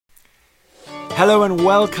Hello and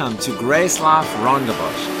welcome to Grace Life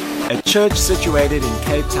Rondebosch, a church situated in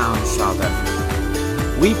Cape Town, South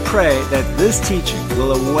Africa. We pray that this teaching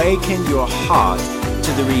will awaken your heart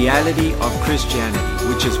to the reality of Christianity,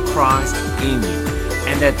 which is Christ in you,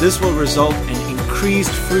 and that this will result in increased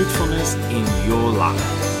fruitfulness in your life.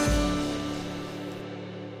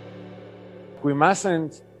 We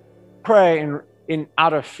mustn't pray in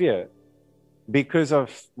out of fear because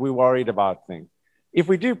we're worried about things. If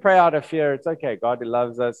we do pray out of fear, it's okay. God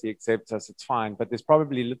loves us. He accepts us. It's fine. But there's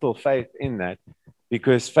probably little faith in that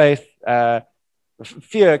because fear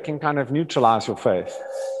can kind of neutralize your faith.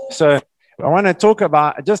 So I want to talk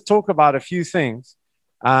about a few things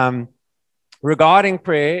regarding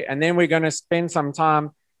prayer, and then we're going to spend some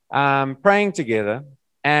time praying together.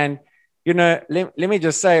 And, you know, let me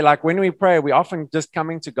just say, like when we pray, we often just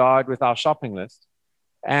coming to God with our shopping list.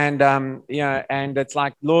 And, and it's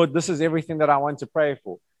like, Lord, this is everything that I want to pray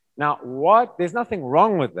for. Now, there's nothing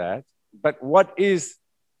wrong with that, but what is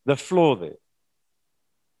the flaw there?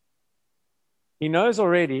 He knows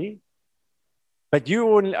already, but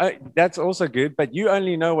that's also good, but you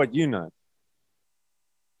only know what you know.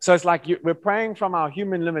 So it's like we're praying from our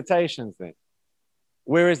human limitations then.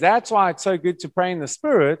 Whereas that's why it's so good to pray in the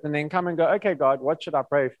Spirit and then come and go, okay, God, what should I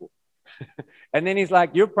pray for? And then he's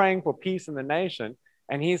like, you're praying for peace in the nation.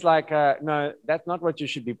 And he's like, no, that's not what you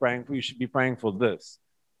should be praying for. You should be praying for this.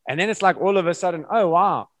 And then it's like all of a sudden, oh,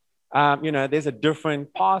 wow, there's a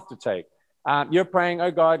different path to take. You're praying,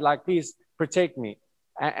 oh, God, like, please protect me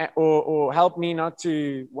or help me not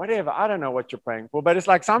to whatever. I don't know what you're praying for. But it's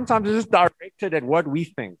like sometimes it's just directed at what we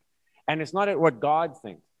think. And it's not at what God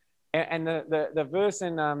thinks. And the verse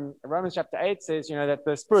in Romans chapter 8 says, that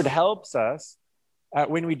the Spirit helps us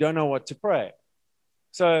when we don't know what to pray.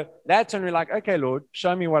 So that's when we're like, okay, Lord,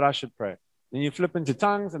 show me what I should pray. Then you flip into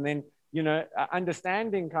tongues, and then,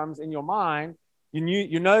 understanding comes in your mind.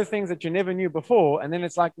 You know things that you never knew before. And then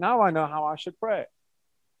it's like, now I know how I should pray.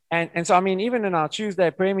 And so, I mean, even in our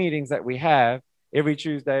Tuesday prayer meetings that we have every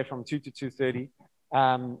Tuesday from 2 to 2:30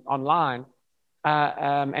 online,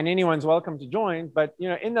 and anyone's welcome to join. But,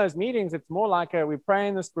 in those meetings, it's more like we pray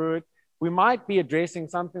in the Spirit. We might be addressing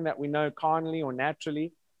something that we know carnally or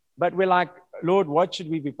naturally, but we're like, Lord, what should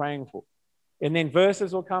we be praying for? And then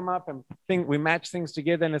verses will come up and we match things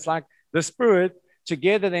together. And it's like the Spirit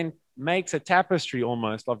together then makes a tapestry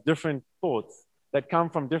almost of different thoughts that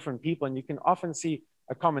come from different people. And you can often see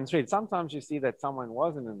a common thread. Sometimes you see that someone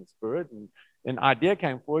wasn't in the Spirit and an idea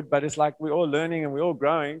came forward, but it's like we're all learning and we're all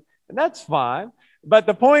growing. And that's fine. But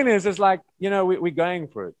the point is, it's like, we're going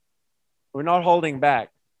for it. We're not holding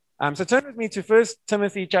back. So turn with me to 1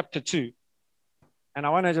 Timothy chapter 2. And I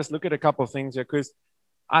want to just look at a couple of things here because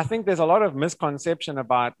I think there's a lot of misconception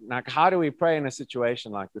about like how do we pray in a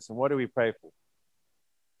situation like this and what do we pray for?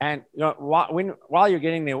 And while you're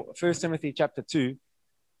getting there, 1 Timothy chapter 2, you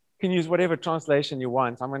can use whatever translation you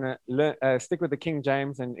want. I'm going to stick with the King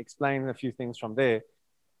James and explain a few things from there.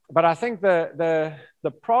 But I think the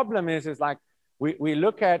problem is like we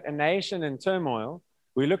look at a nation in turmoil.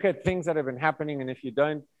 We look at things that have been happening, and if you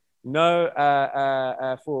don't know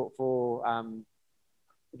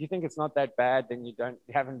if you think it's not that bad, then you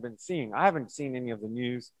haven't been seeing. I haven't seen any of the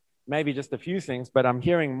news, maybe just a few things, but I'm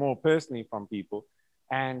hearing more personally from people.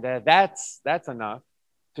 And that's enough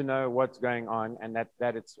to know what's going on and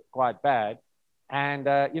that it's quite bad. And,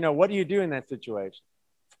 what do you do in that situation?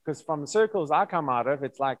 Because from the circles I come out of,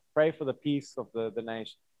 it's like pray for the peace of the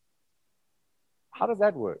nation. How does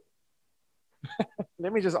that work?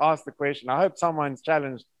 Let me just ask the question. I hope someone's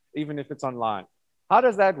challenged, even if it's online. How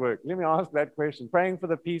does that work? Let me ask that question. Praying for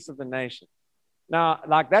the peace of the nation. Now,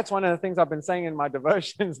 like that's one of the things I've been saying in my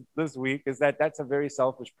devotions this week is that's a very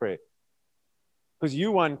selfish prayer. Because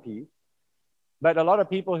you want peace. But a lot of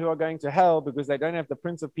people who are going to hell because they don't have the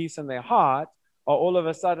Prince of Peace in their heart are all of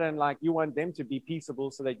a sudden like you want them to be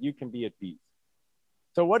peaceable so that you can be at peace.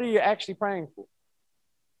 So what are you actually praying for?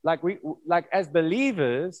 Like as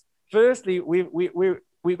believers, firstly,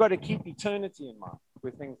 we've got to keep eternity in mind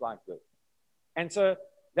with things like this. And so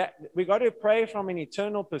that we got to pray from an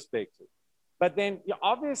eternal perspective. But then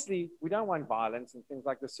obviously we don't want violence and things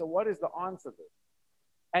like this. So what is the answer there?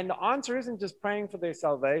 And the answer isn't just praying for their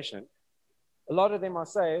salvation. A lot of them are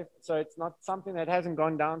saved, so it's not something that hasn't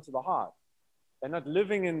gone down to the heart. They're not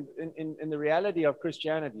living in the reality of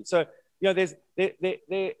Christianity. So, there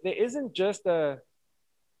isn't just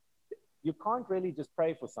you can't really just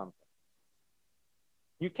pray for something.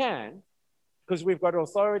 You can, because we've got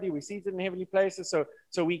authority, we're seated in heavenly places,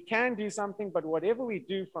 so we can do something, but whatever we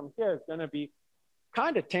do from here is going to be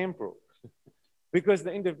kind of temporal because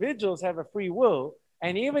the individuals have a free will,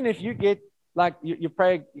 and even if you get like you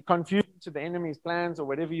pray confusion to the enemy's plans or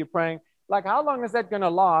whatever you're praying. Like, how long is that going to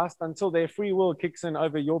last until their free will kicks in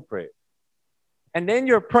over your prayer? And then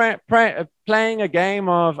you're playing a game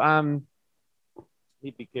of,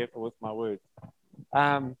 need to be careful with my words,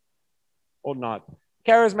 or not,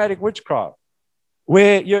 charismatic witchcraft,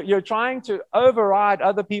 where you're trying to override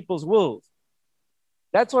other people's wills.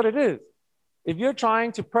 That's what it is. If you're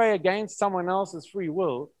trying to pray against someone else's free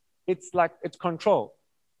will, it's like it's control.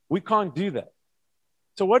 We can't do that.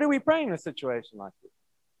 So what do we pray in a situation like this?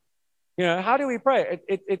 You know, how do we pray?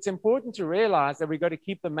 It's important to realize that we've got to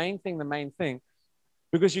keep the main thing,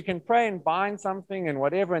 because you can pray and bind something and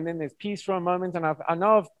whatever, and then there's peace for a moment. And I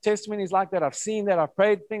know of testimonies like that. I've seen that. I've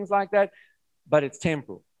prayed things like that, but it's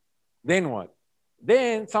temporal. Then what?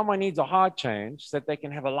 Then someone needs a heart change so that they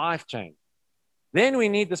can have a life change. Then we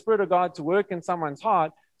need the Spirit of God to work in someone's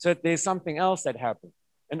heart so that there's something else that happens,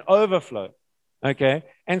 an overflow. Okay.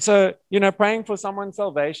 And so, you know, praying for someone's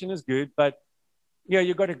salvation is good, but yeah,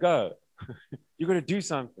 you got to go. You got to do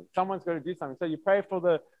something. Someone's got to do something. So you pray for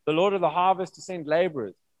the Lord of the harvest to send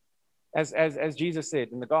laborers, as Jesus said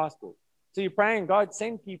in the gospel. So you're praying, God,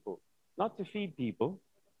 send people, not to feed people.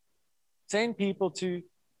 Send people to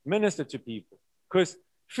minister to people, because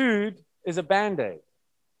food is a band-aid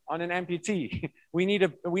on an amputee. we need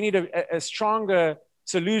a stronger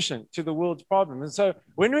solution to the world's problems. And so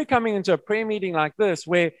when we're coming into a prayer meeting like this,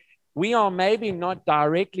 where we are maybe not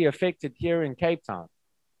directly affected here in Cape Town,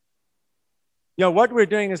 you know, what we're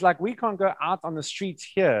doing is like, we can't go out on the streets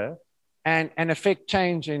here and affect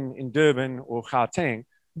change in Durban or Gauteng,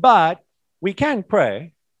 but we can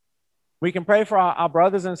pray. We can pray for our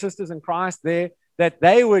brothers and sisters in Christ there, that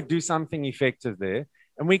they would do something effective there.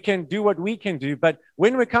 And we can do what we can do. But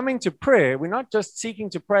when we're coming to prayer, we're not just seeking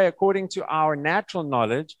to pray according to our natural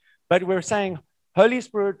knowledge, but we're saying, Holy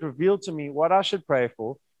Spirit, reveal to me what I should pray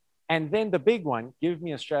for. And then the big one, give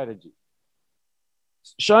me a strategy.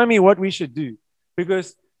 Show me what we should do.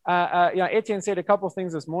 Because Etienne said a couple of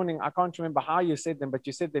things this morning. I can't remember how you said them, but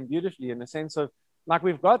you said them beautifully in the sense of, like,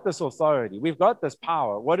 we've got this authority. We've got this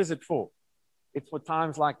power. What is it for? It's for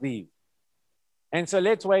times like these. And so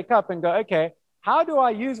let's wake up and go, okay, how do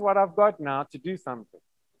I use what I've got now to do something?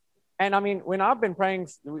 And I mean, when I've been praying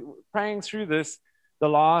through this the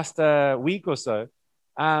last week or so,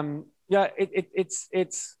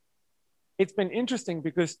 it's been interesting,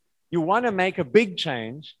 because you want to make a big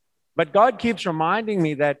change, but God keeps reminding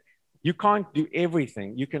me that you can't do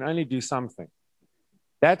everything. You can only do something.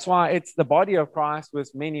 That's why it's the body of Christ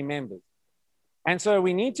with many members. And so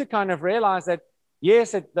we need to kind of realize that,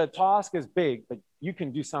 yes, the task is big, but you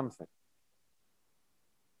can do something.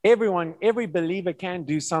 Every believer can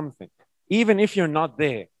do something, even if you're not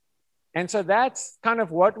there. And so that's kind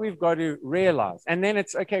of what we've got to realize. And then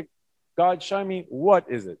it's, okay, God, show me, what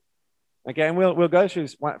is it? Okay, and we'll go through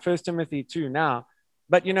 1 Timothy 2 now.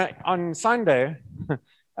 But, you know, on Sunday,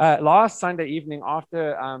 last Sunday evening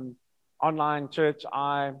after online church,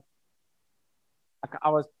 I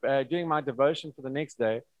was doing my devotion for the next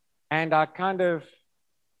day, and I kind of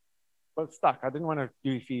was stuck. I didn't want to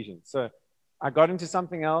do Ephesians. So I got into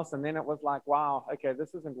something else, and then it was like, wow, okay,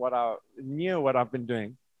 this isn't what I've been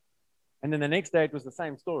doing. And then the next day it was the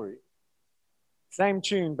same story. Same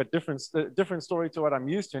tune, but different story to what I'm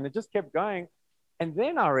used to. And it just kept going. And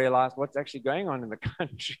then I realized what's actually going on in the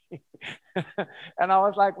country. And I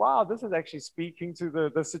was like, wow, this is actually speaking to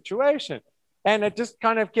the situation. And it just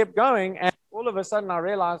kind of kept going. And all of a sudden I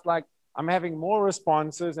realized, like, I'm having more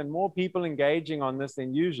responses and more people engaging on this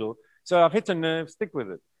than usual. So I've hit a nerve, stick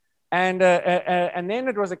with it. And then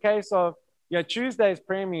it was a case of, Tuesday's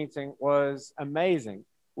prayer meeting was amazing.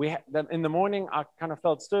 In the morning, I kind of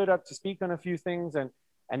felt stirred up to speak on a few things and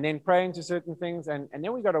then pray into certain things. And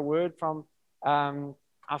then we got a word from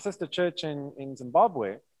our sister church in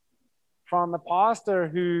Zimbabwe, from a pastor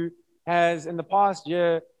who has, in the past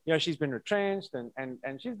year, she's been retrenched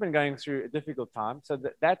and she's been going through a difficult time. So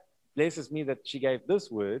that blesses me that she gave this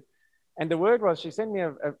word. And the word was, she sent me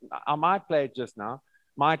I might play it just now,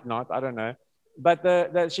 might not, I don't know.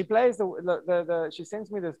 But she plays she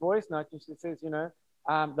sends me this voice note, and she says,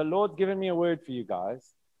 the Lord's given me a word for you guys,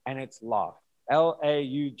 and it's laugh, Laugh.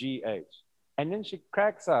 And then she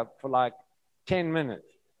cracks up for like 10 minutes,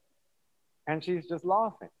 and she's just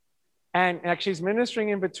laughing. And like, she's ministering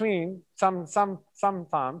in between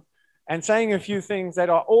sometimes and saying a few things that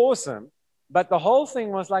are awesome. But the whole thing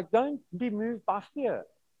was like, don't be moved by fear.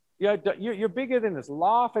 You're bigger than this.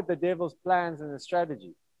 Laugh at the devil's plans and his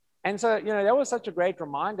strategy. And so, that was such a great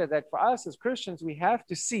reminder that for us as Christians, we have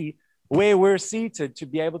to see where we're seated to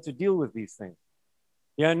be able to deal with these things.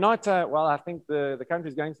 Not, well, I think the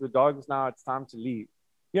country's going to the dogs now, it's time to leave.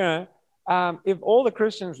 if all the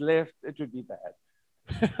Christians left, it would be bad.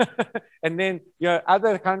 And then,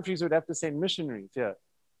 other countries would have to send missionaries here.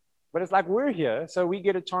 But it's like we're here, so we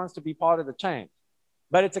get a chance to be part of the change.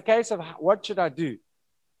 But it's a case of what should I do?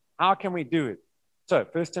 How can we do it? So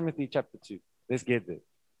 1 Timothy chapter 2. Let's get there. It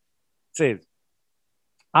says,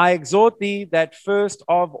 I exhort thee that first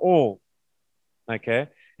of all, okay?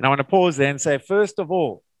 And I want to pause there and say, first of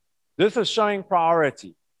all, this is showing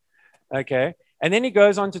priority, okay? And then he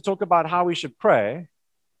goes on to talk about how we should pray.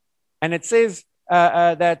 And it says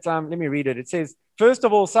let me read it. It says, first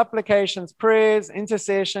of all, supplications, prayers,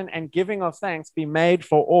 intercession, and giving of thanks be made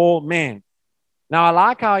for all men. Now, I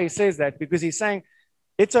like how he says that because he's saying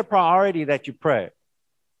it's a priority that you pray,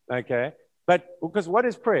 okay? But because what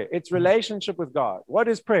is prayer? It's relationship with God. What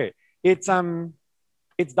is prayer? It's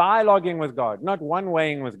dialoguing with God, not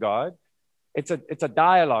one-waying with God. It's a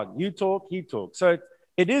dialogue. You talk, he talks. So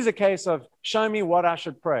it is a case of show me what I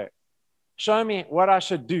should pray. Show me what I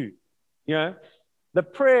should do. The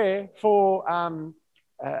prayer for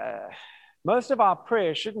most of our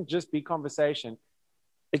prayer shouldn't just be conversation.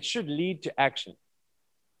 It should lead to action.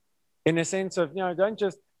 In a sense of, don't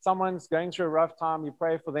just someone's going through a rough time, you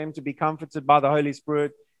pray for them to be comforted by the Holy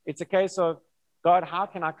Spirit. It's a case of, God, how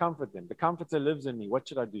can I comfort them? The Comforter lives in me. What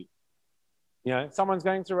should I do? Someone's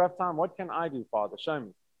going through a rough time. What can I do, Father? Show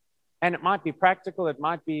me. And it might be practical. It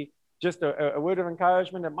might be just a word of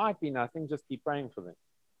encouragement. It might be nothing. Just keep praying for them.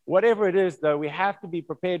 Whatever it is, though, we have to be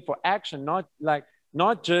prepared for action, not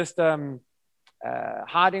just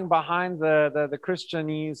hiding behind the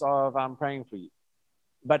Christianese of I'm praying for you,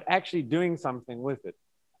 but actually doing something with it.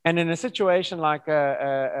 And in a situation like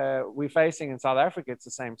we're facing in South Africa, it's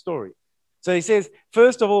the same story. So he says,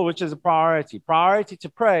 first of all, which is a priority to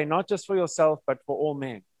pray, not just for yourself, but for all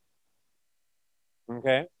men.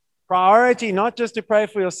 Okay? Priority, not just to pray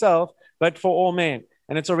for yourself, but for all men.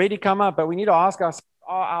 And it's already come up, but we need to ask ourselves,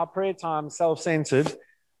 are our prayer times self-centered,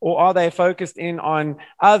 or are they focused in on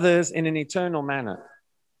others in an eternal manner?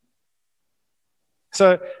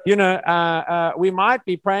 So, we might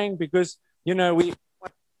be praying because, we want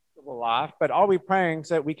a life, but are we praying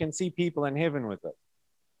so that we can see people in heaven with us?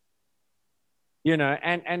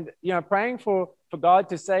 Praying for God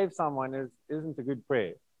to save someone isn't a good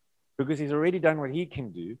prayer because he's already done what he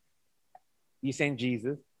can do. He sent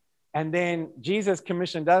Jesus. And then Jesus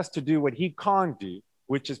commissioned us to do what he can't do,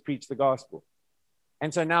 which is preach the gospel.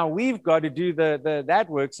 And so now we've got to do that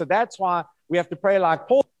work. So that's why we have to pray like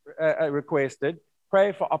Paul requested.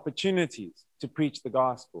 Pray for opportunities to preach the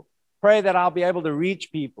gospel. Pray that I'll be able to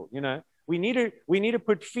reach people. We need to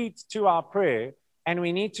put feet to our prayer, and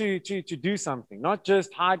we need to do something, not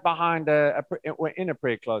just hide behind in a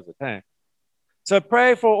prayer closet. Hey? So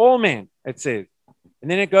pray for all men, it says. And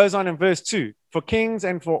then it goes on in verse 2, for kings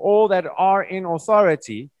and for all that are in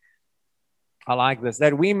authority. I like this,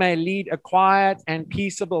 that we may lead a quiet and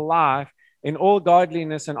peaceable life in all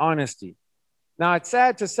godliness and honesty. Now, it's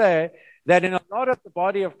sad to say that in a lot of the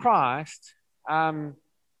body of Christ, the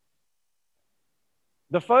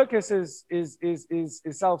focus is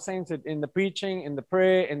self-centered in the preaching, in the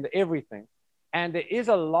prayer, in the everything. And there is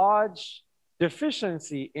a large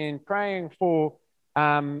deficiency in praying for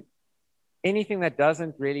anything that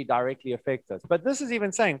doesn't really directly affect us. But this is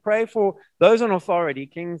even saying, pray for those in authority,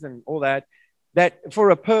 kings and all that for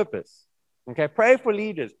a purpose. Okay, pray for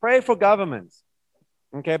leaders, pray for governments.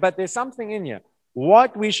 Okay, but there's something in here.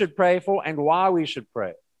 What we should pray for and why we should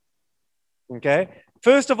pray. Okay,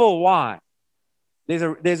 first of all, why?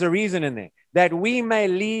 There's a reason in there. That we may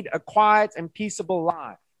lead a quiet and peaceable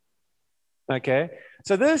life. Okay,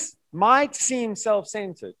 so this might seem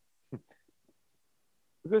self-centered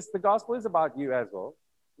because the gospel is about you as well.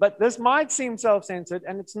 But this might seem self-centered,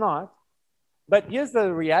 and it's not. But here's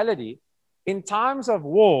the reality. In times of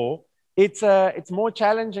war, it's more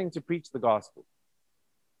challenging to preach the gospel.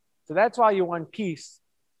 So that's why you want peace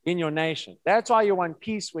in your nation. That's why you want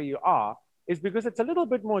peace where you are, is because it's a little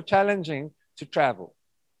bit more challenging to travel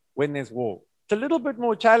when there's war. It's a little bit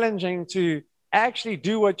more challenging to actually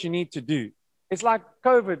do what you need to do. It's like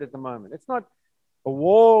COVID at the moment. It's not a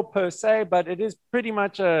war per se, but it is pretty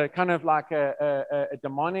much a kind of like a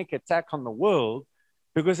demonic attack on the world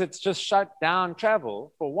because it's just shut down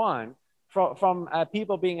travel, for one, from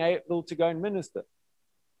people being able to go and minister.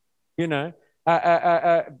 We're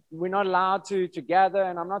not allowed to gather,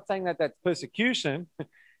 and I'm not saying that that's persecution,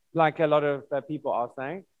 like a lot of people are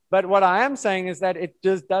saying. But what I am saying is that it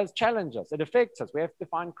just does challenge us. It affects us. We have to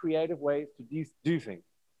find creative ways to do things.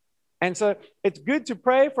 And so it's good to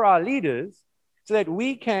pray for our leaders so that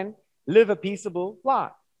we can live a peaceable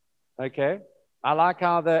life. Okay? I like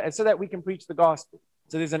how so that we can preach the gospel.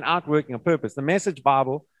 So there's an outworking of purpose. The Message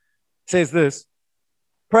Bible says this: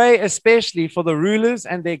 pray especially for the rulers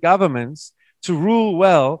and their governments to rule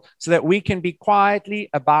well so that we can be quietly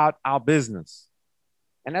about our business.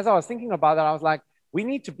 And as I was thinking about that, I was like, we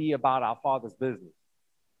need to be about our Father's business.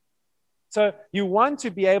 So you want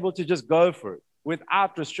to be able to just go for it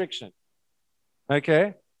without restriction.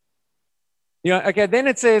 Okay? Okay, then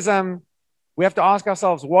it says we have to ask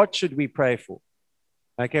ourselves, what should we pray for?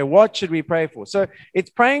 Okay, what should we pray for? So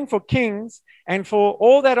it's praying for kings and for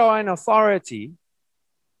all that are in authority,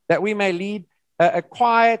 that we may lead a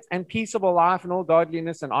quiet and peaceable life in all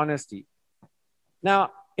godliness and honesty.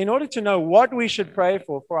 Now, in order to know what we should pray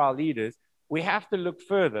for our leaders, we have to look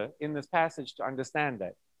further in this passage to understand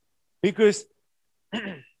that. Because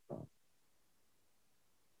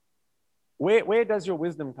where does your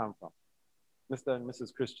wisdom come from, Mr. and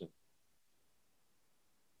Mrs. Christian?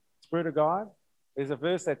 Spirit of God? There's a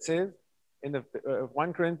verse that says in the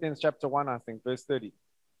 1 Corinthians chapter 1, I think, verse 30. I'm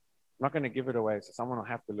not going to give it away, so someone will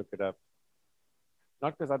have to look it up.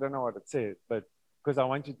 Not because I don't know what it says, but because I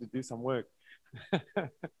want you to do some work.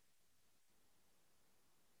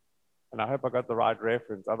 And I hope I got the right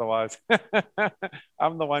reference. Otherwise,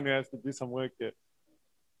 I'm the one who has to do some work here.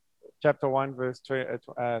 Chapter 1, verse 30.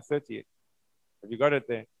 Have you got it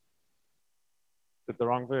there? Is it the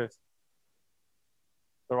wrong verse?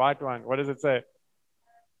 The right one. What does it say?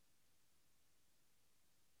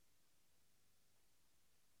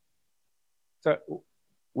 So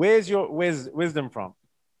where's your wisdom from?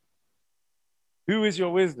 Who is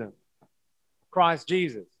your wisdom? Christ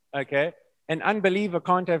Jesus. Okay? An unbeliever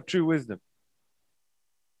can't have true wisdom.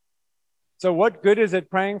 So what good is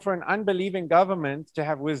it praying for an unbelieving government to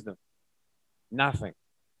have wisdom? Nothing.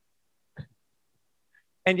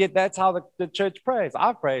 And yet that's how the church prays.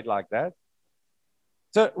 I've prayed like that.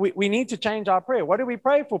 So we need to change our prayer. What do we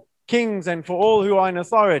pray for? Kings and for all who are in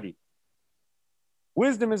authority.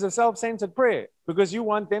 Wisdom is a self-centered prayer because you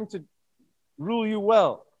want them to rule you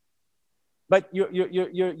well. But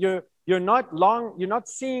you're not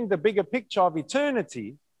seeing the bigger picture of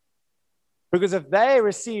eternity, because if they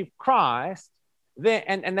receive Christ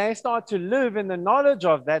and they start to live in the knowledge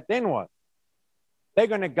of that, then what? They're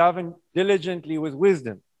going to govern diligently with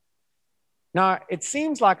wisdom. Now, it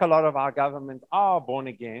seems like a lot of our governments are born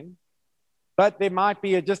again, but there might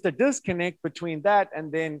be just a disconnect between that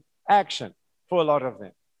and then action for a lot of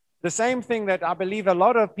them. The same thing that I believe a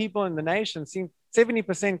lot of people in the nation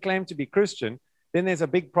 70% claim to be Christian, then there's a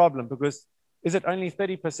big problem, because is it only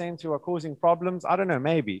 30% who are causing problems? I don't know,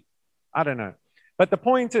 maybe. I don't know. But the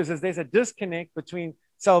point is there's a disconnect between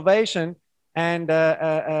salvation and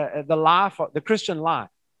the life, the Christian life.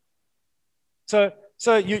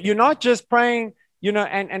 So you're not just praying,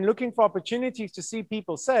 and looking for opportunities to see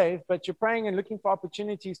people saved, but you're praying and looking for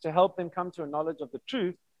opportunities to help them come to a knowledge of the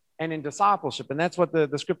truth and in discipleship. And that's what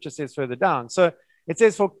the scripture says further down. So it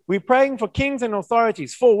says, we're praying for kings and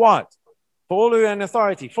authorities. For what? For all who are in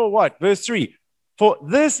authority. For what? Verse 3. For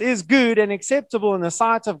this is good and acceptable in the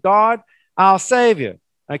sight of God, our Savior.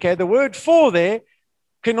 Okay, the word for there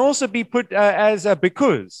can also be put as a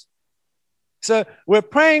because. So we're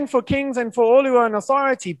praying for kings and for all who are in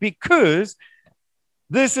authority because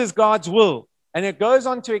this is God's will. And it goes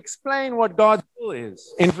on to explain what God's will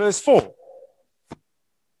is in verse 4,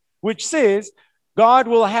 which says, God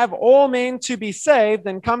will have all men to be saved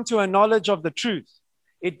and come to a knowledge of the truth.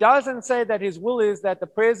 It doesn't say that his will is that the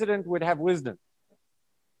president would have wisdom.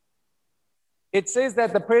 It says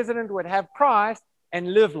that the president would have Christ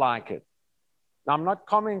and live like it. Now, I'm not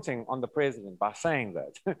commenting on the president by saying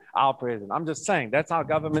that, our president. I'm just saying that's how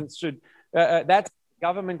governments should, that's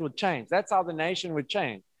government would change. That's how the nation would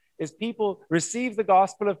change, is people receive the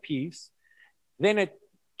gospel of peace, then it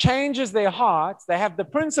changes their hearts. They have the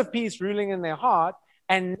Prince of Peace ruling in their heart,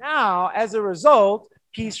 and now, as a result,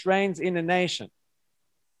 peace reigns in a nation.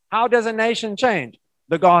 How does a nation change?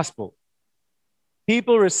 The gospel.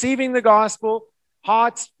 People receiving the gospel,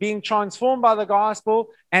 hearts being transformed by the gospel,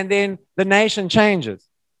 and then the nation changes.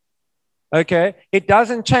 Okay? It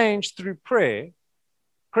doesn't change through prayer.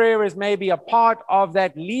 Prayer is maybe a part of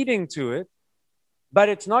that leading to it, but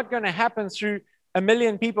it's not going to happen through 1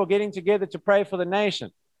 million people getting together to pray for the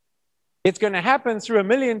nation. It's going to happen through 1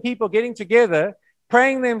 million people getting together,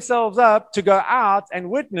 praying themselves up to go out and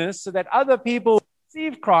witness so that other people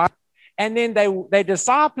receive Christ, and then they're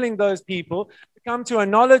discipling those people to come to a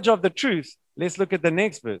knowledge of the truth. Let's look at the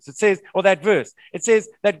next verse. It says, or that verse, it says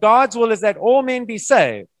that God's will is that all men be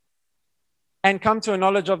saved and come to a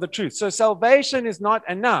knowledge of the truth. So salvation is not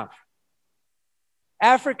enough.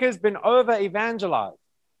 Africa's been over-evangelized.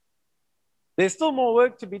 There's still more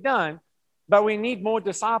work to be done, but we need more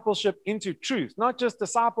discipleship into truth, not just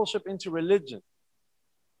discipleship into religion.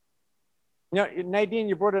 You know, Nadine,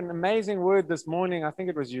 you brought an amazing word this morning. I think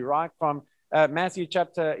it was you, right? From Matthew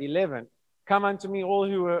chapter 11. Come unto me, all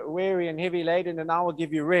who are weary and heavy laden, and I will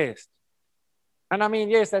give you rest. And I mean,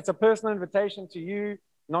 yes, that's a personal invitation to you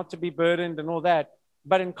not to be burdened and all that.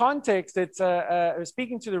 But in context, it's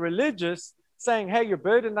speaking to the religious, saying, hey, you're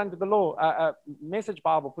burdened under the law. Message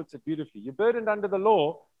Bible puts it beautifully. You're burdened under the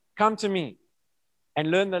law. Come to me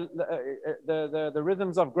and learn the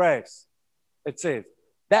rhythms of grace. It says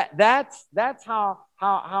that's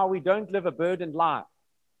how we don't live a burdened life.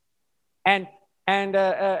 And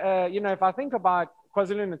you know, if I think about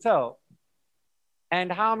KwaZulu-Natal and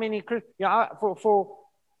how many, you know,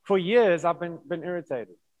 for years I've been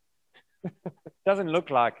irritated. Doesn't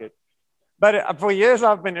look like it, but for years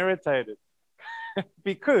I've been irritated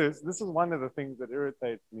because this is one of the things that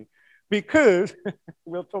irritates me. Because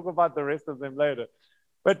we'll talk about the rest of them later,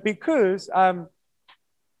 but because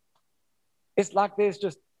it's like there's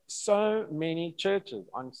just so many churches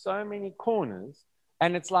on so many corners,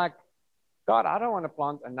 and it's like, God, I don't want to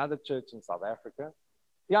plant another church in South Africa.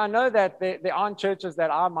 Yeah, I know that there aren't churches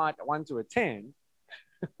that I might want to attend.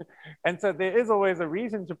 And so there is always a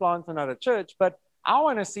reason to plant another church, but I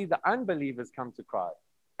want to see the unbelievers come to Christ.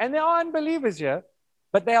 And there are unbelievers here,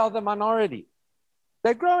 but they are the minority.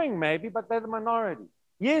 They're growing maybe, but they're the minority.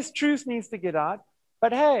 Yes, truth needs to get out,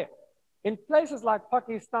 but hey, in places like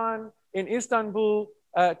Pakistan, in Istanbul,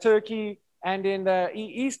 Turkey, and in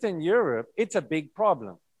Eastern Europe, it's a big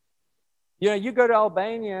problem. You know, you go to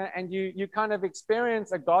Albania and you kind of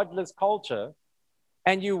experience a godless culture,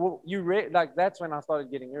 and like that's when I started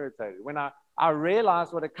getting irritated. When I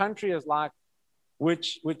realized what a country is like,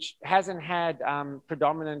 which hasn't had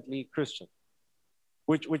predominantly Christian,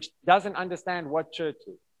 which doesn't understand what church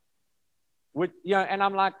is, you know, and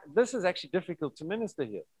I'm like, this is actually difficult to minister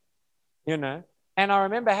here, you know. And I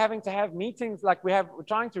remember having to have meetings like we're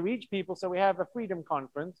trying to reach people, so we have a freedom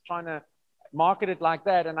conference, trying to market it like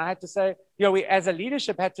that. And I had to say, you know, we as a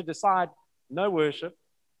leadership had to decide no worship,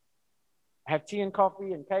 have tea and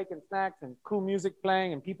coffee and cake and snacks and cool music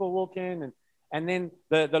playing, and people walk in, and then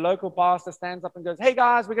the local pastor stands up and goes, hey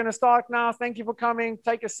guys, we're going to start now. Thank you for coming.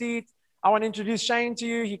 Take a seat. I want to introduce Shane to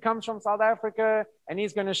you. He comes from South Africa, and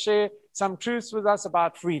he's going to share some truths with us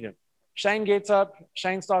about freedom. Shane gets up.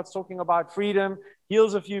 Shane starts talking about freedom,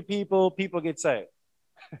 heals a few people get saved.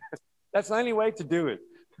 That's the only way to do it.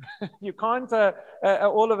 You can't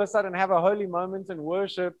all of a sudden have a holy moment in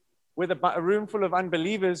worship with a room full of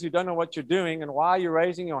unbelievers who don't know what you're doing, and why you're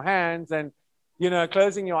raising your hands and, you know,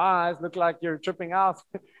 closing your eyes, look like you're tripping out.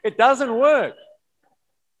 It doesn't work.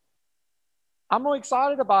 I'm more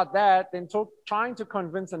excited about that than trying to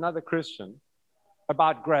convince another Christian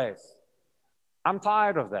about grace. I'm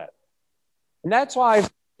tired of that. And that's why if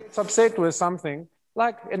he gets upset with something,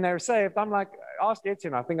 like, and they're saved, I'm like, ask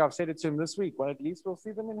Etienne, I think I've said it to him this week, well, at least we'll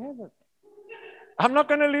see them in heaven. I'm not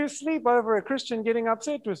going to lose sleep over a Christian getting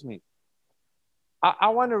upset with me. I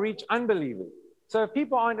want to reach unbelievers. So if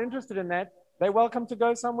people aren't interested in that, they're welcome to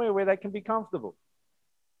go somewhere where they can be comfortable,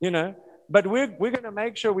 you know. But we're going to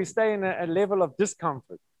make sure we stay in a level of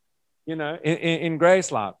discomfort, you know, in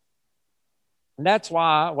Grace Life. And that's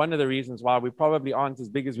why, one of the reasons why we probably aren't as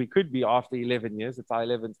big as we could be after 11 years. It's our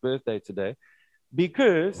 11th birthday today.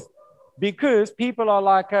 Because people are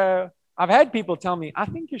like, I've had people tell me, I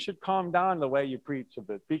think you should calm down the way you preach a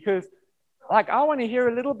bit, because like, I want to hear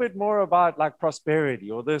a little bit more about like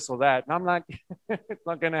prosperity or this or that. And I'm like, it's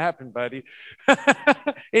not going to happen, buddy.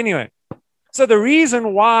 Anyway, so the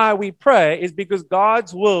reason why we pray is because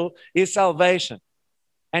God's will is salvation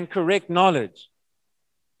and correct knowledge.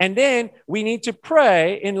 And then we need to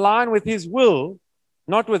pray in line with his will,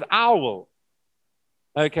 not with our will.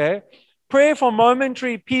 Okay? Prayer for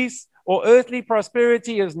momentary peace or earthly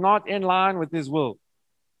prosperity is not in line with his will.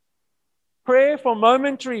 Prayer for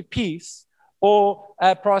momentary peace or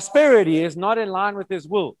prosperity is not in line with his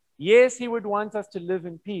will. Yes, he would want us to live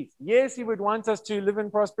in peace. Yes, he would want us to live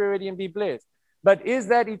in prosperity and be blessed. But is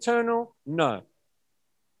that eternal? No.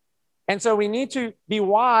 And so we need to be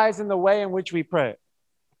wise in the way in which we pray.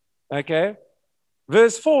 Okay?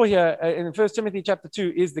 Verse 4 here in 1 Timothy chapter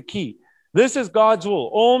 2 is the key. This is God's will.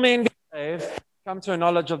 All men be saved, come to a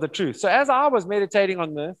knowledge of the truth. So as I was meditating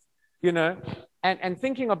on this, you know, and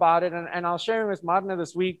thinking about it, and I was sharing with Martina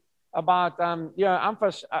this week about, you know,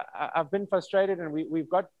 I've been frustrated, and we've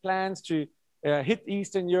got plans to hit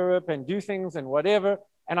Eastern Europe and do things and whatever.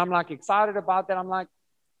 And I'm like excited about that. I'm like,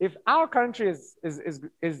 if our country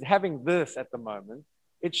is having this at the moment,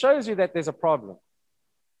 it shows you that there's a problem.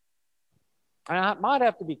 And I might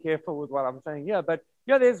have to be careful with what I'm saying here, but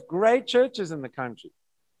yeah, there's great churches in the country.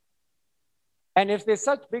 And if there's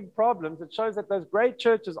such big problems, it shows that those great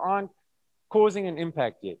churches aren't causing an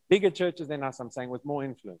impact yet. Bigger churches than us, I'm saying, with more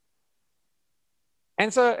influence.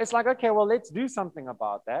 And so it's like, okay, well, let's do something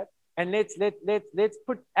about that. And let's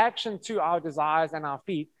put action to our desires and our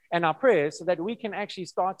feet and our prayers so that we can actually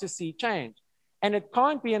start to see change. And it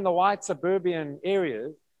can't be in the white suburban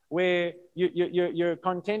areas where you're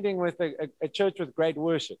contending with a church with great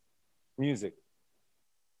worship music.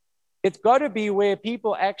 It's got to be where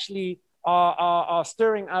people actually are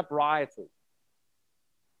stirring up rioters.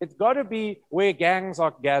 It's got to be where gangs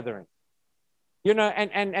are gathering. You know,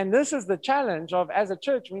 and this is the challenge of, as a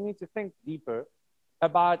church, we need to think deeper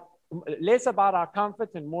about, less about our comfort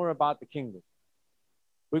and more about the kingdom.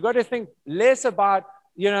 We've got to think less about,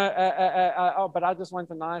 you know, oh, but I just want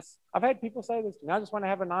a nice, I've had people say this to me, I just want to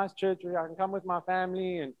have a nice church where I can come with my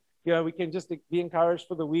family and, you know, we can just be encouraged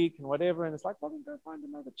for the week and whatever. And it's like, well, then go find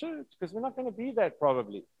another church, because we're not going to be that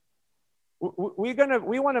probably.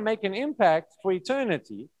 We want to make an impact for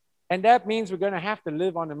eternity. And that means we're going to have to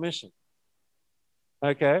live on a mission.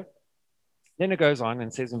 Okay. Then it goes on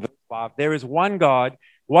and says in verse 5, there is one God,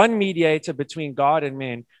 one mediator between God and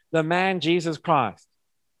men, the man Jesus Christ.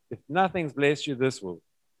 If nothing's blessed you, this will.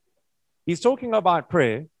 He's talking about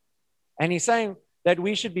prayer, and he's saying that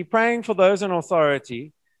we should be praying for those in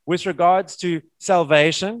authority with regards to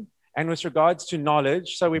salvation and with regards to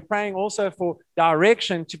knowledge. So we're praying also for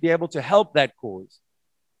direction to be able to help that cause.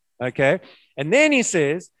 Okay. And then he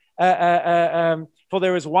says, for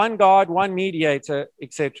there is one God, one mediator,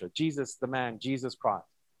 etc. Jesus, the man, Jesus Christ.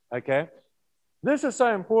 Okay. This is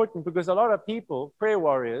so important because a lot of people, prayer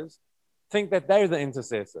warriors, think that they're the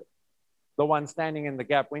intercessor, the one standing in the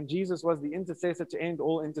gap, when Jesus was the intercessor to end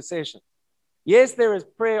all intercession. Yes, there is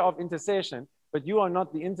prayer of intercession, but you are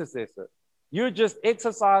not the intercessor. You're just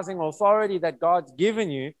exercising authority that God's given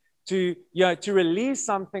you to, you know, to release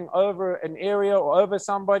something over an area or over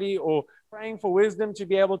somebody, or praying for wisdom to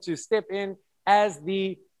be able to step in as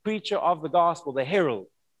the preacher of the gospel, the herald,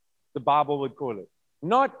 the Bible would call it.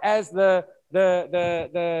 Not as the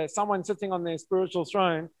someone sitting on their spiritual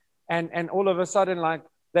throne and all of a sudden, like,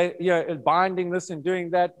 they, you know, binding this and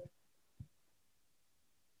doing that.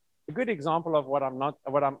 A good example of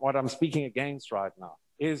what I'm speaking against right now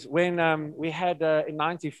is when we had in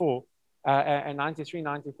 94 and 93,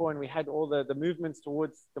 94, and we had all the movements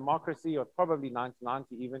towards democracy, or probably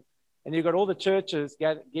 1990 even, and you got all the churches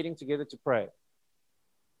getting together to pray,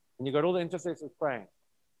 and you got all the intercessors praying.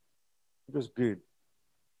 It was good.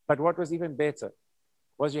 But what was even better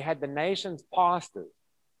was you had the nation's pastors,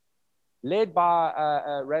 led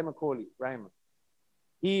by Ray McCauley, Raymond.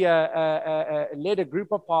 He led a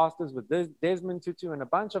group of pastors with Desmond Tutu and a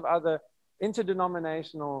bunch of other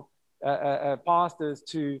interdenominational pastors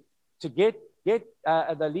to get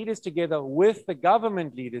the leaders together with the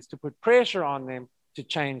government leaders to put pressure on them to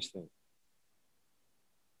change things.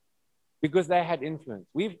 Because they had influence.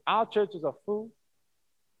 Our churches are full,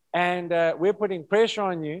 and we're putting pressure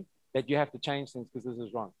on you that you have to change things because this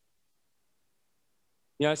is wrong.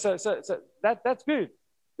 You know, so that's good.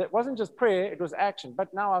 That wasn't just prayer, it was action.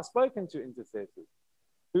 But now I've spoken to intercessors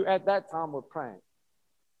who at that time were praying.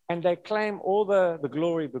 And they claim all the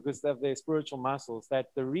glory because of their spiritual muscles, that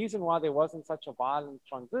the reason why there wasn't such a violent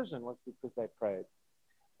transition was because they prayed.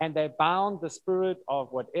 And they bound the spirit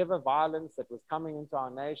of whatever violence that was coming into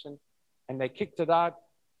our nation, and they kicked it out.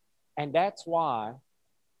 And that's why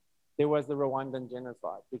there was the Rwandan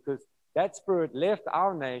genocide, because that spirit left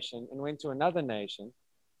our nation and went to another nation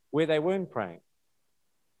where they weren't praying.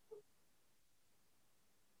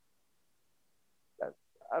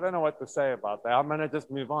 I don't know what to say about that. I'm going to just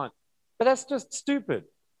move on. But that's just stupid,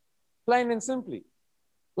 plain and simply.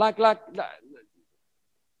 Like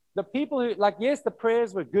the people who, like, yes, the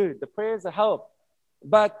prayers were good. The prayers are help.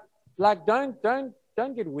 But like, don't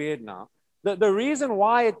get weird now. The reason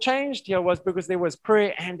why it changed here was because there was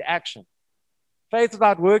prayer and action. Faith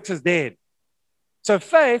without works is dead. So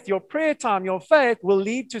faith, your prayer time, your faith will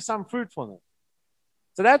lead to some fruitfulness.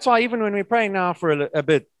 So that's why even when we're praying now for a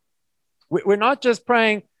bit, we're not just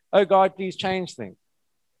praying, oh God, please change things.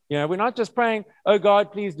 You know, we're not just praying, oh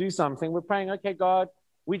God, please do something. We're praying, okay, God,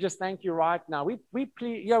 we just thank you right now. We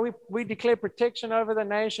declare protection over the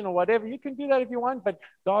nation or whatever. You can do that if you want, but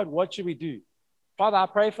God, what should we do? Father, I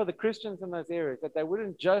pray for the Christians in those areas that they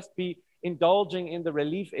wouldn't just be indulging in the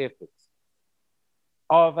relief efforts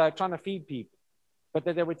of trying to feed people, but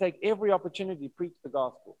that they would take every opportunity to preach the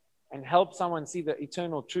gospel and help someone see the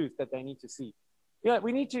eternal truth that they need to see. Yeah,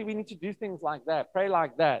 we need to do things like that, pray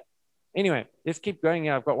like that. Anyway, let's keep going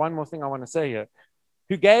here. I've got one more thing I want to say here.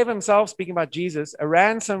 Who gave himself, speaking about Jesus, a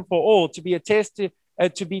ransom for all to be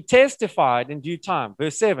testified in due time.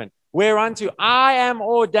 Verse 7, whereunto I am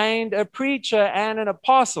ordained a preacher and an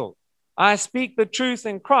apostle. I speak the truth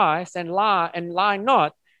in Christ and lie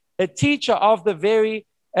not, a teacher of the very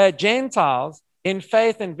Gentiles in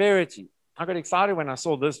faith and verity. I got excited when I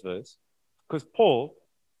saw this verse because Paul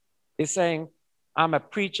is saying, I'm a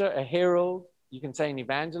preacher, a herald. You can say an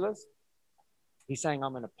evangelist. He's saying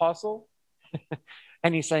I'm an apostle.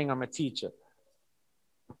 And he's saying I'm a teacher.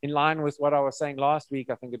 In line with what I was saying last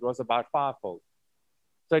week, I think it was about fivefold.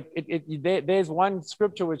 So there's one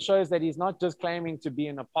scripture which shows that he's not just claiming to be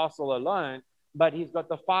an apostle alone, but he's got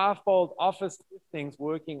the fivefold office things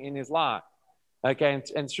working in his life, okay,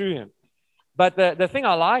 and through him. But the thing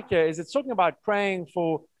I like here is it's talking about praying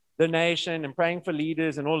for the nation and praying for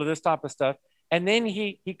leaders and all of this type of stuff. And then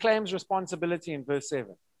he claims responsibility in verse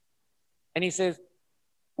 7. And he says,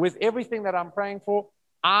 with everything that I'm praying for,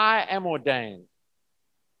 I am ordained.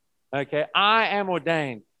 Okay, I am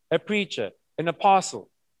ordained, a preacher, an apostle.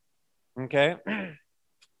 Okay,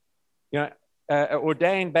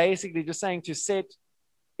 ordained basically just saying to set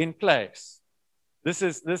in place. This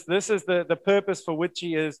is the purpose for which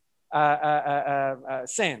he is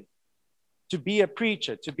sent, to be a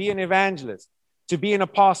preacher, to be an evangelist, to be an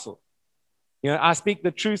apostle. I speak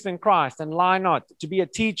the truth in Christ and lie not, to be a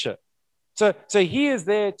teacher. So he is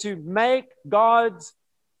there to make God's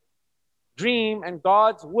dream and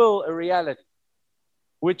God's will a reality,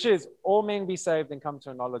 which is all men be saved and come to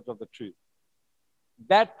a knowledge of the truth.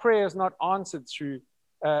 That prayer is not answered through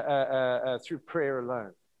prayer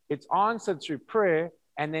alone. It's answered through prayer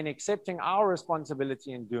and then accepting our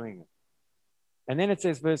responsibility in doing it. And then it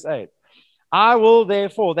says, verse 8, I will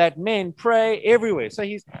therefore that men pray everywhere. So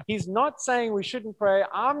he's not saying we shouldn't pray.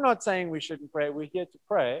 I'm not saying we shouldn't pray. We're here to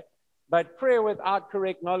pray. But prayer without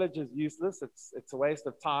correct knowledge is useless. It's a waste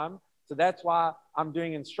of time. So that's why I'm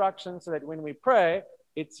doing instructions so that when we pray,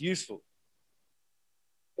 it's useful.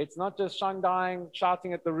 It's not just shundying,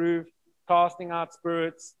 shouting at the roof, casting out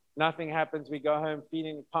spirits. Nothing happens. We go home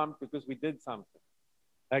feeling pumped because we did something.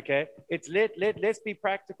 Okay? Let's be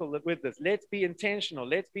practical with this. Let's be intentional.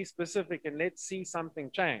 Let's be specific and let's see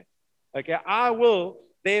something change. Okay? I will,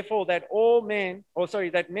 therefore, that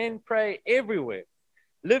men pray everywhere,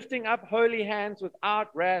 lifting up holy hands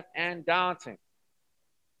without wrath and doubting.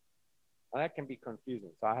 Well, that can be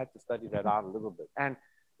confusing, so I had to study that out a little bit. And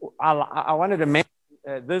I wanted to mention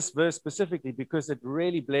this verse specifically because it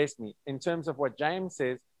really blessed me in terms of what James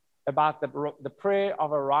says about the prayer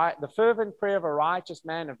of the fervent prayer of a righteous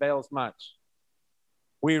man avails much.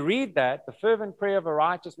 We read that the fervent prayer of a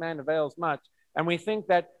righteous man avails much, and we think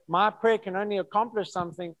that my prayer can only accomplish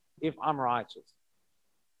something if I'm righteous.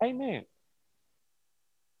 Amen.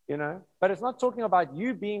 But it's not talking about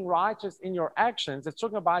you being righteous in your actions. It's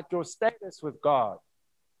talking about your status with God,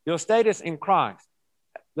 your status in Christ.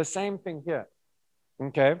 The same thing here.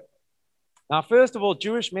 Okay. Now, first of all,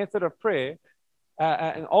 Jewish method of prayer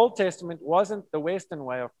in Old Testament wasn't the Western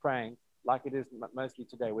way of praying like it is mostly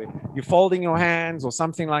today, where you're folding your hands or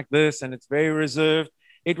something like this, and it's very reserved.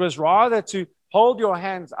 It was rather to hold your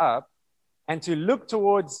hands up and to look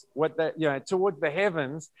towards towards the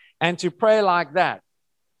heavens and to pray like that.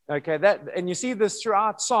 Okay, and you see this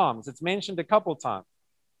throughout Psalms. It's mentioned a couple times.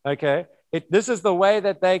 Okay, this is the way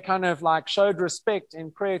that they kind of like showed respect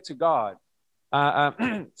in prayer to God.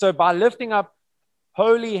 So by lifting up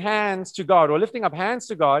holy hands to God or lifting up hands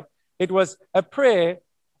to God, it was a prayer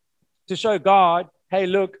to show God, hey,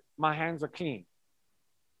 look, my hands are clean.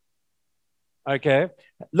 Okay,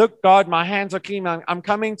 look, God, my hands are clean. I'm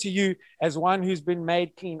coming to you as one who's been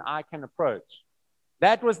made clean. I can approach.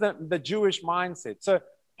 That was the Jewish mindset. So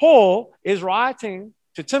Paul is writing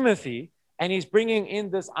to Timothy and he's bringing in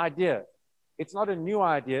this idea. It's not a new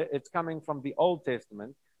idea. It's coming from the Old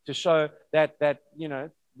Testament to show that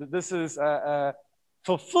this is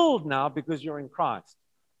fulfilled now because you're in Christ.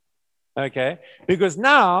 Okay? Because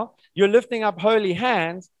now you're lifting up holy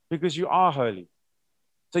hands because you are holy.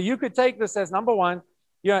 So you could take this as number one,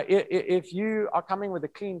 if you are coming with a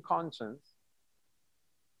clean conscience,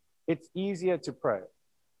 it's easier to pray.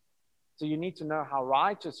 So you need to know how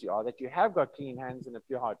righteous you are, that you have got clean hands and a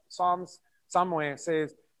pure heart. Psalms somewhere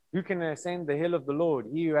says, who can ascend the hill of the Lord?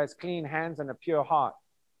 He who has clean hands and a pure heart.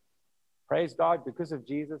 Praise God, because of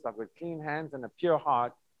Jesus, I've got clean hands and a pure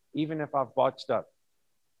heart, even if I've botched up.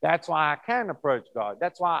 That's why I can approach God.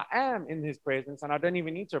 That's why I am in his presence, and I don't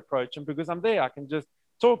even need to approach him because I'm there. I can just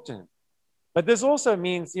talk to him. But this also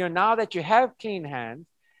means, now that you have clean hands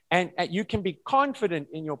and you can be confident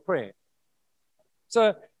in your prayer.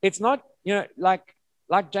 So it's not,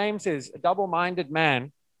 like James says, a double-minded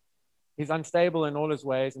man, he's unstable in all his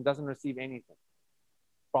ways and doesn't receive anything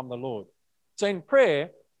from the Lord. So in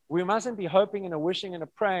prayer, we mustn't be hoping and a wishing and a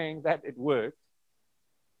praying that it works.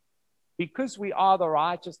 Because we are the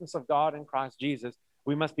righteousness of God in Christ Jesus,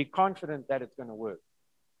 we must be confident that it's going to work.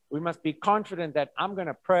 We must be confident that I'm going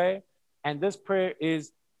to pray, and this prayer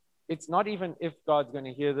is, it's not even if God's going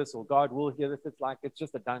to hear this or God will hear this. It's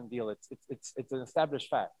just a done deal. It's an established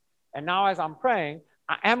fact. And now as I'm praying,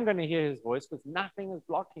 I am going to hear his voice because nothing is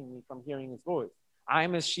blocking me from hearing his voice. I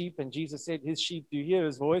am his sheep, and Jesus said his sheep do hear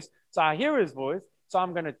his voice. So I hear his voice. So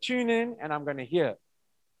I'm going to tune in and I'm going to hear.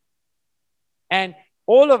 And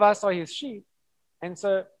all of us are his sheep. And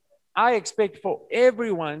so I expect for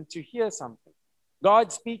everyone to hear something.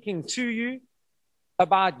 God speaking to you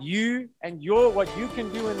about you and what you can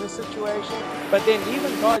do in this situation, but then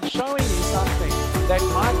even God showing you something that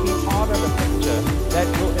might be part of the picture that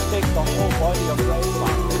will affect the whole body of Grace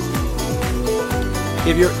Life.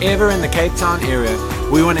 If you're ever in the Cape Town area,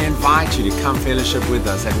 we want to invite you to come fellowship with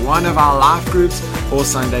us at one of our life groups or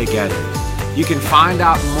Sunday gatherings. You can find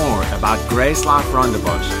out more about Grace Life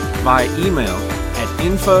Rondebosch via email at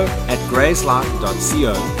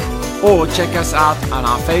info@gracelife.co or check us out on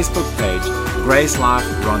our Facebook page, Grace Life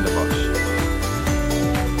Rondebosch.